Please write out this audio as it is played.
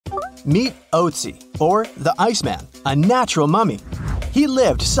Meet Otzi, or the Iceman, a natural mummy. He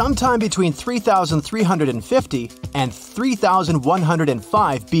lived sometime between 3,350 and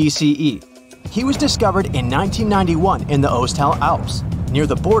 3,105 BCE. He was discovered in 1991 in the Ostal Alps, near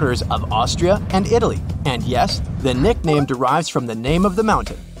the borders of Austria and Italy, and yes, the nickname derives from the name of the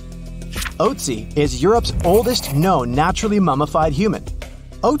mountain. Otzi is Europe's oldest known naturally mummified human.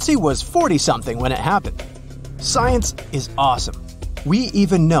 Otzi was 40-something when it happened. Science is awesome. We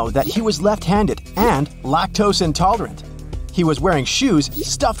even know that he was left-handed and lactose intolerant. He was wearing shoes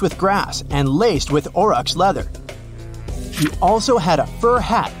stuffed with grass and laced with oryx leather. He also had a fur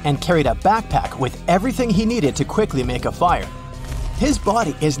hat and carried a backpack with everything he needed to quickly make a fire. His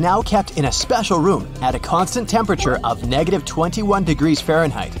body is now kept in a special room at a constant temperature of -21 degrees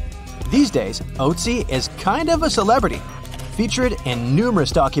Fahrenheit. These days, Otzi is kind of a celebrity, featured in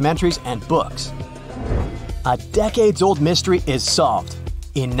numerous documentaries and books. A decades-old mystery is solved.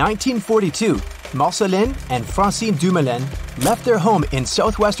 In 1942, Marceline and Francine Dumoulin left their home in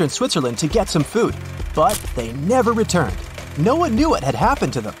southwestern Switzerland to get some food, but they never returned. No one knew what had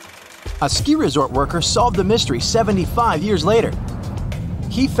happened to them. A ski resort worker solved the mystery 75 years later.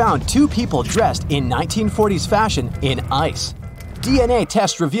 He found two people dressed in 1940s fashion in ice. DNA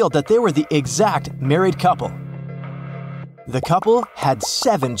tests revealed that they were the exact married couple. The couple had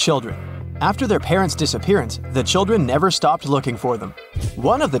 7 children. After their parents' disappearance, the children never stopped looking for them.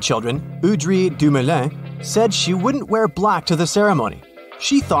 One of the children, Audrey Dumoulin, said she wouldn't wear black to the ceremony.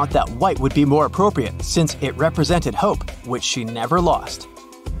 She thought that white would be more appropriate since it represented hope, which she never lost.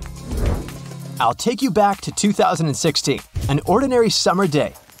 I'll take you back to 2016, an ordinary summer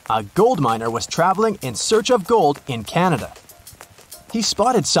day. A gold miner was traveling in search of gold in Canada. He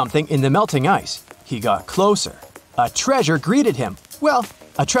spotted something in the melting ice. He got closer. A treasure greeted him. Well,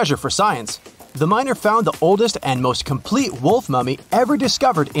 a treasure for science. The miner found the oldest and most complete wolf mummy ever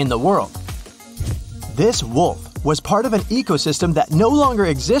discovered in the world. This wolf was part of an ecosystem that no longer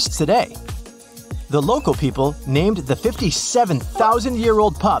exists today. The local people named the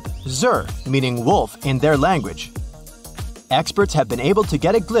 57,000-year-old pup Zur, meaning wolf in their language. Experts have been able to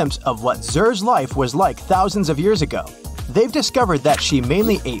get a glimpse of what Zur's life was like thousands of years ago. They've discovered that she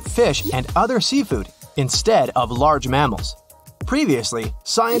mainly ate fish and other seafood instead of large mammals. Previously,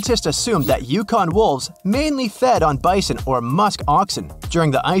 scientists assumed that Yukon wolves mainly fed on bison or musk oxen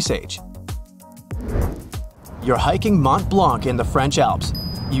during the Ice Age. You're hiking Mont Blanc in the French Alps.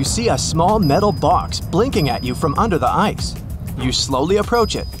 You see a small metal box blinking at you from under the ice. You slowly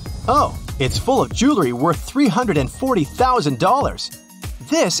approach it. Oh, it's full of jewelry worth $340,000.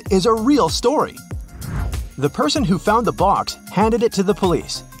 This is a real story. The person who found the box handed it to the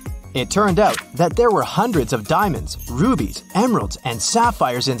police. It turned out that there were hundreds of diamonds, rubies, emeralds, and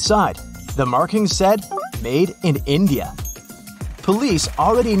sapphires inside. The markings said, "Made in India." Police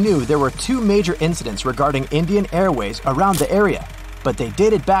already knew there were 2 major incidents regarding Indian Airways around the area, but they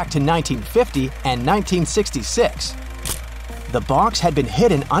dated back to 1950 and 1966. The box had been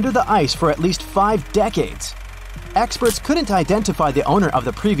hidden under the ice for at least 5 decades. Experts couldn't identify the owner of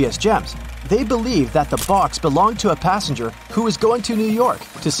the previous gems. They believed that the box belonged to a passenger who was going to New York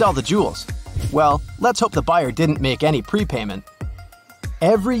to sell the jewels. Well, let's hope the buyer didn't make any prepayment.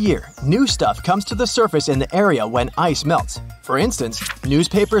 Every year, new stuff comes to the surface in the area when ice melts. For instance,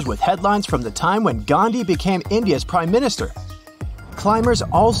 newspapers with headlines from the time when Gandhi became India's prime minister. Climbers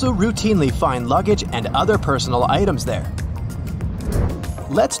also routinely find luggage and other personal items there.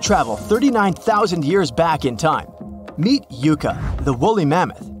 Let's travel 39,000 years back in time. Meet Yuka, the woolly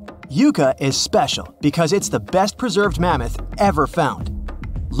mammoth. Yuka is special because it's the best preserved mammoth ever found.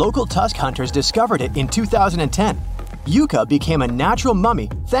 Local tusk hunters discovered it in 2010. Yuka became a natural mummy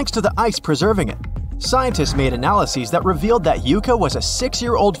thanks to the ice preserving it. Scientists made analyses that revealed that Yuka was a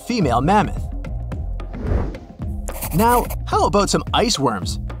 6-year-old female mammoth. Now, how about some ice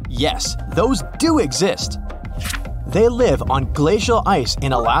worms? Yes, those do exist. They live on glacial ice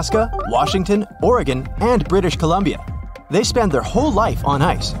in Alaska, Washington, Oregon, and British Columbia. They spend their whole life on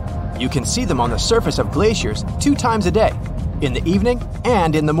ice. You can see them on the surface of glaciers 2 times a day, in the evening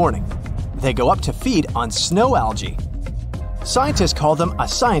and in the morning. They go up to feed on snow algae. Scientists call them a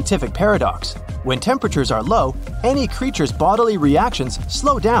scientific paradox. When temperatures are low, any creature's bodily reactions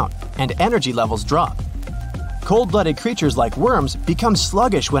slow down and energy levels drop. Cold-blooded creatures like worms become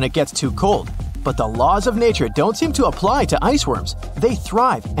sluggish when it gets too cold. But the laws of nature don't seem to apply to ice worms. They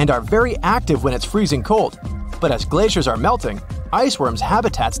thrive and are very active when it's freezing cold. But as glaciers are melting, ice worms'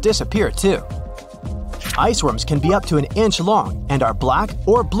 habitats disappear too. Ice worms can be up to 1 inch long and are black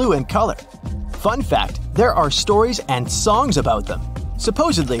or blue in color. Fun fact, there are stories and songs about them.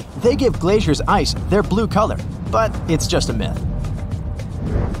 Supposedly, they give glaciers' ice their blue color, but it's just a myth.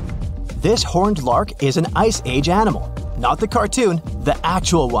 This horned lark is an Ice Age animal, not the cartoon, the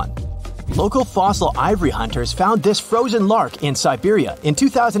actual one. Local fossil ivory hunters found this frozen lark in Siberia in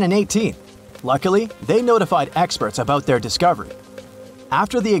 2018. Luckily, they notified experts about their discovery.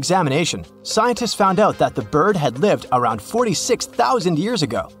 After the examination, scientists found out that the bird had lived around 46,000 years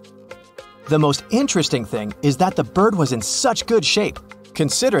ago. The most interesting thing is that the bird was in such good shape,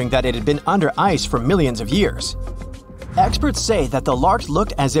 considering that it had been under ice for millions of years. Experts say that the lark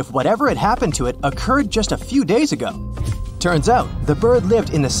looked as if whatever had happened to it occurred just a few days ago. Turns out, the bird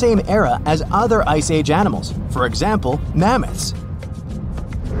lived in the same era as other Ice Age animals, for example, mammoths.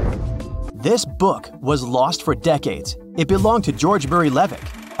 This book was lost for decades. It belonged to George Murray Levick,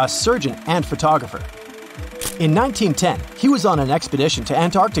 a surgeon and photographer. In 1910, he was on an expedition to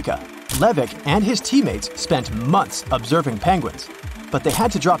Antarctica. Levick and his teammates spent months observing penguins, but they had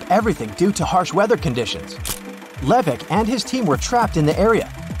to drop everything due to harsh weather conditions. Levick and his team were trapped in the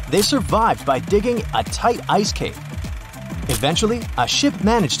area. They survived by digging a tight ice cave. Eventually, a ship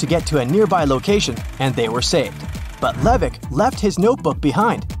managed to get to a nearby location and they were saved. But Levick left his notebook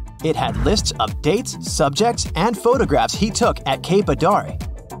behind. It had lists of dates, subjects, and photographs he took at Cape Adare.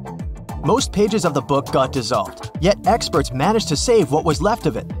 Most pages of the book got dissolved, yet experts managed to save what was left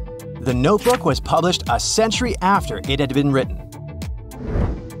of it. The notebook was published a century after it had been written.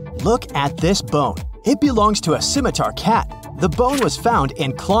 Look at this bone. It belongs to a scimitar cat. The bone was found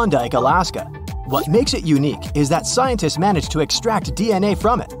in Klondike, Alaska. What makes it unique is that scientists managed to extract DNA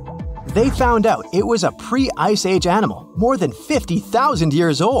from it. They found out it was a pre-Ice Age animal, more than 50,000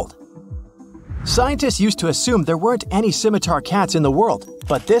 years old. Scientists used to assume there weren't any scimitar cats in the world,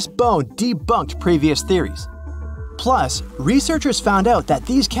 but this bone debunked previous theories. Plus, researchers found out that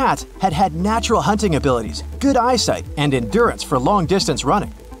these cats had had natural hunting abilities, good eyesight, and endurance for long-distance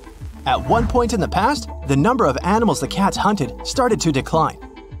running. At one point in the past, the number of animals the cats hunted started to decline,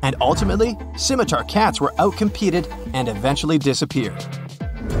 and ultimately, scimitar cats were outcompeted and eventually disappeared.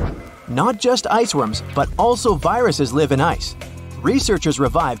 Not just iceworms, but also viruses live in ice. Researchers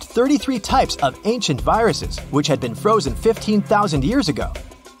revived 33 types of ancient viruses, which had been frozen 15,000 years ago.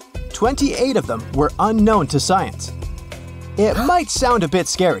 28 of them were unknown to science. It might sound a bit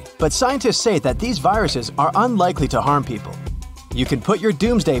scary, but scientists say that these viruses are unlikely to harm people. You can put your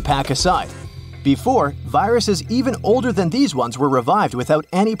doomsday pack aside. Before, viruses even older than these ones were revived without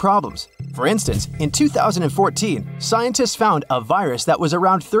any problems. For instance, in 2014, scientists found a virus that was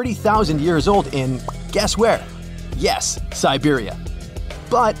around 30,000 years old in, guess where? Yes, Siberia.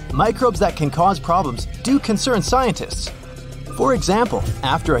 But microbes that can cause problems do concern scientists. For example,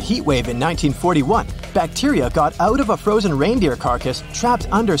 after a heat wave in 1941, bacteria got out of a frozen reindeer carcass trapped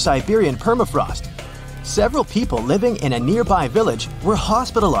under Siberian permafrost. Several people living in a nearby village were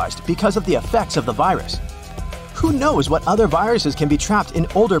hospitalized because of the effects of the virus. Who knows what other viruses can be trapped in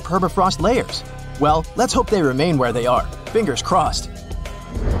older permafrost layers? Well, let's hope they remain where they are. Fingers crossed.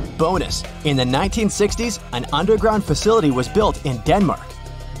 Bonus: in the 1960s, an underground facility was built in Denmark.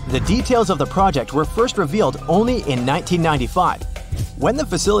 The details of the project were first revealed only in 1995. When the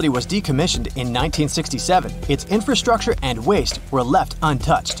facility was decommissioned in 1967, its infrastructure and waste were left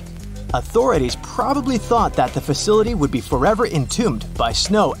untouched. Authorities probably thought that the facility would be forever entombed by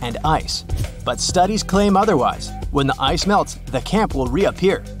snow and ice. But studies claim otherwise. When the ice melts, the camp will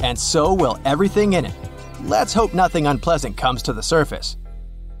reappear, and so will everything in it. Let's hope nothing unpleasant comes to the surface.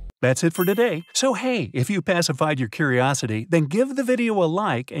 That's it for today. So hey, if you pacified your curiosity, then give the video a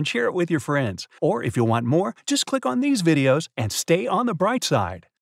like and share it with your friends. Or if you want more, just click on these videos and stay on the bright side.